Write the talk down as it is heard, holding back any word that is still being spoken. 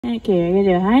Okay, we're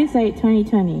gonna do Hindsight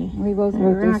 2020. We both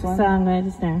wrote rock this one. song by the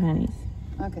Star Honeys.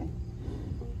 Okay.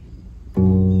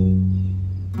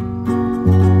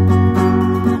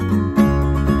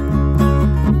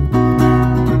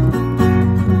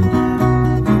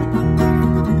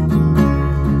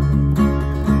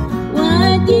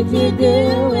 What did you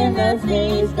do in those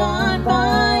days gone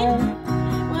by?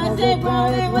 Was it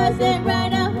wrong or was it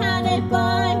right? Oh, how did it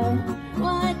fly?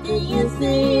 What do you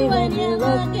see when you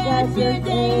look at your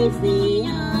days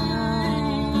behind?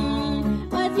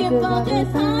 Was your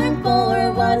focus harmful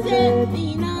or was it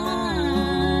benign?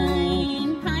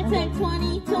 Hindsight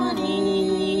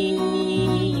 2020.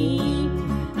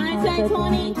 Hindsight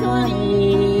 2020.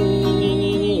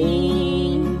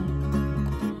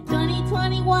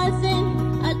 2020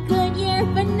 wasn't a good year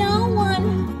for no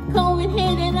one. COVID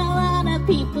hit and a lot of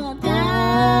people died.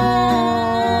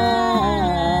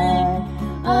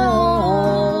 Oh,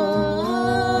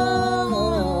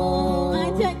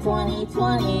 hindsight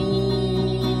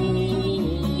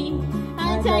 2020.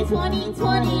 Hindsight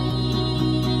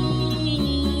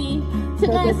 2020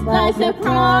 took us by surprise.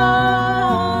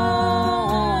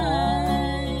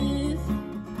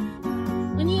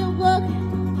 When you look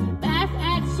back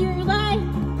at your life,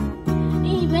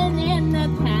 even in the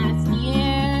past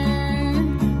year,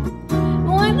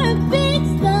 wanna fix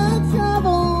the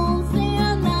troubles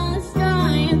and the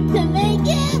strife to make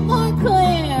it more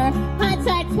clear.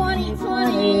 Hindsight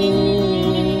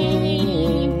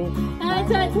 2020.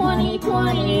 Hindsight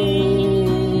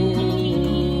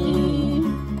 2020.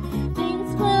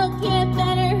 Things will get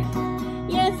better.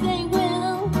 Yes, they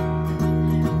will.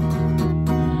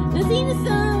 To see the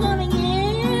sun coming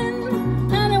in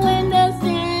on the windowsill.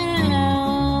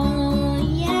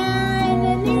 Yeah, in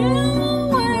the new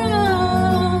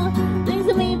world, things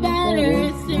will be better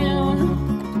soon.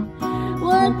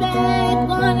 Look back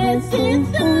on and see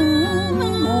some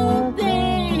old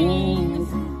things.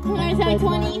 Hindsight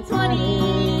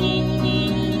 2020.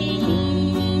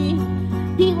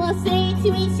 People say to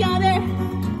each other,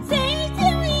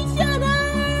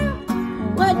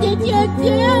 what did you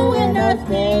do in those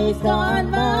days gone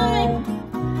by?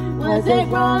 Was it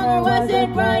wrong or was it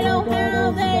right? Oh,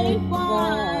 how they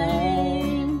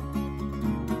fly.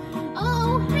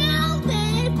 Oh, how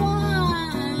they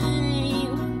fly.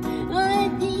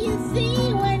 What do you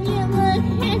see when you look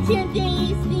at your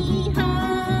days behind?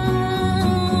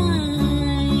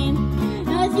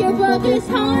 Was your focus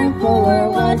harmful or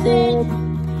was it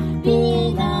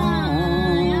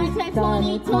benign? Hindsight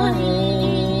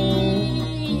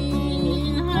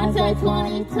 2020. Hindsight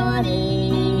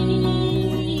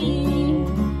 2020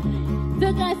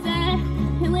 took us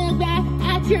and look back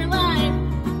at your life.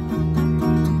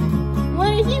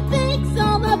 What did you fix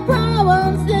all the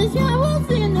problems, the troubles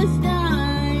in the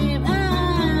strife?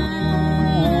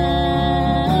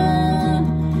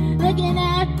 Looking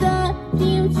at the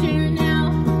future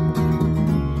now,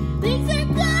 things are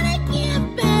gonna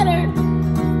get better.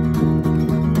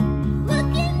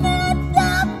 Looking at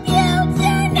the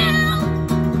future now,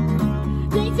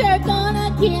 things are gonna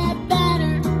get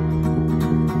better.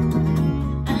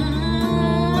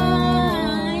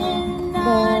 In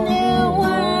the new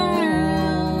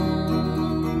world,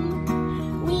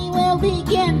 we will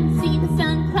begin. See the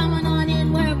sun coming on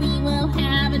in where we will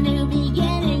have a new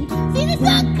beginning. See the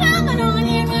sun coming on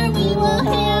in where we will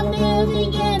have a new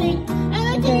beginning.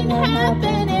 Everything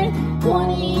happened in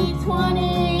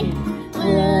 2020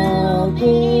 will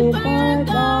be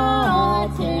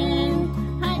forgotten.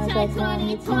 Hindsight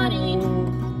 2020.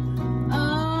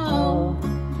 Oh,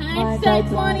 hindsight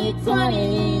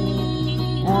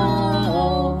 2020.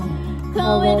 Oh,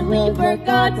 COVID we've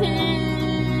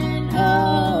forgotten.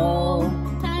 Oh,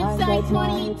 hindsight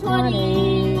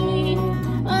 2020.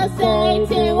 We'll say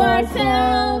to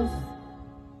ourselves,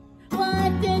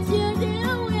 what did you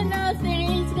do in those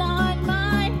days gone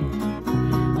by?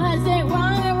 Was it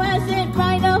wrong or was it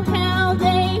right? Oh, how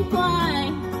they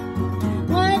fly.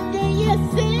 What do you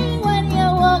see when you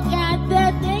look at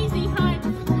the things behind?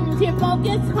 Was your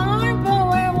focus harmful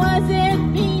or was it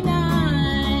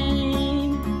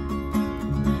benign?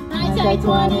 Hindsight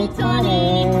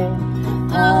 2020.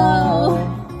 Oh,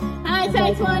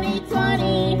 hindsight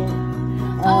 2020.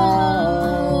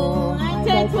 Oh,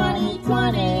 hindsight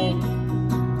 2020.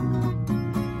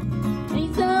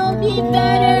 Things will be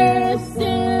better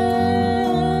soon.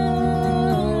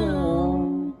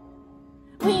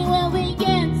 We will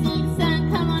begin. See the sun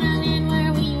coming on in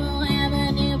where we will have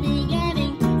a new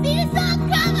beginning. See the sun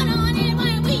coming on in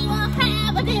where we will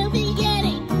have a new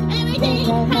beginning. Everything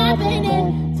happened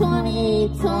in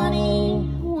 2020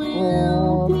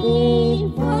 will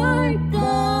be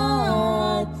forgotten.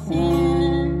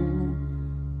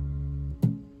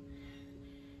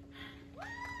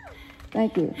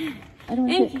 Thank you. I don't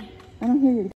Thank you. I don't hear you.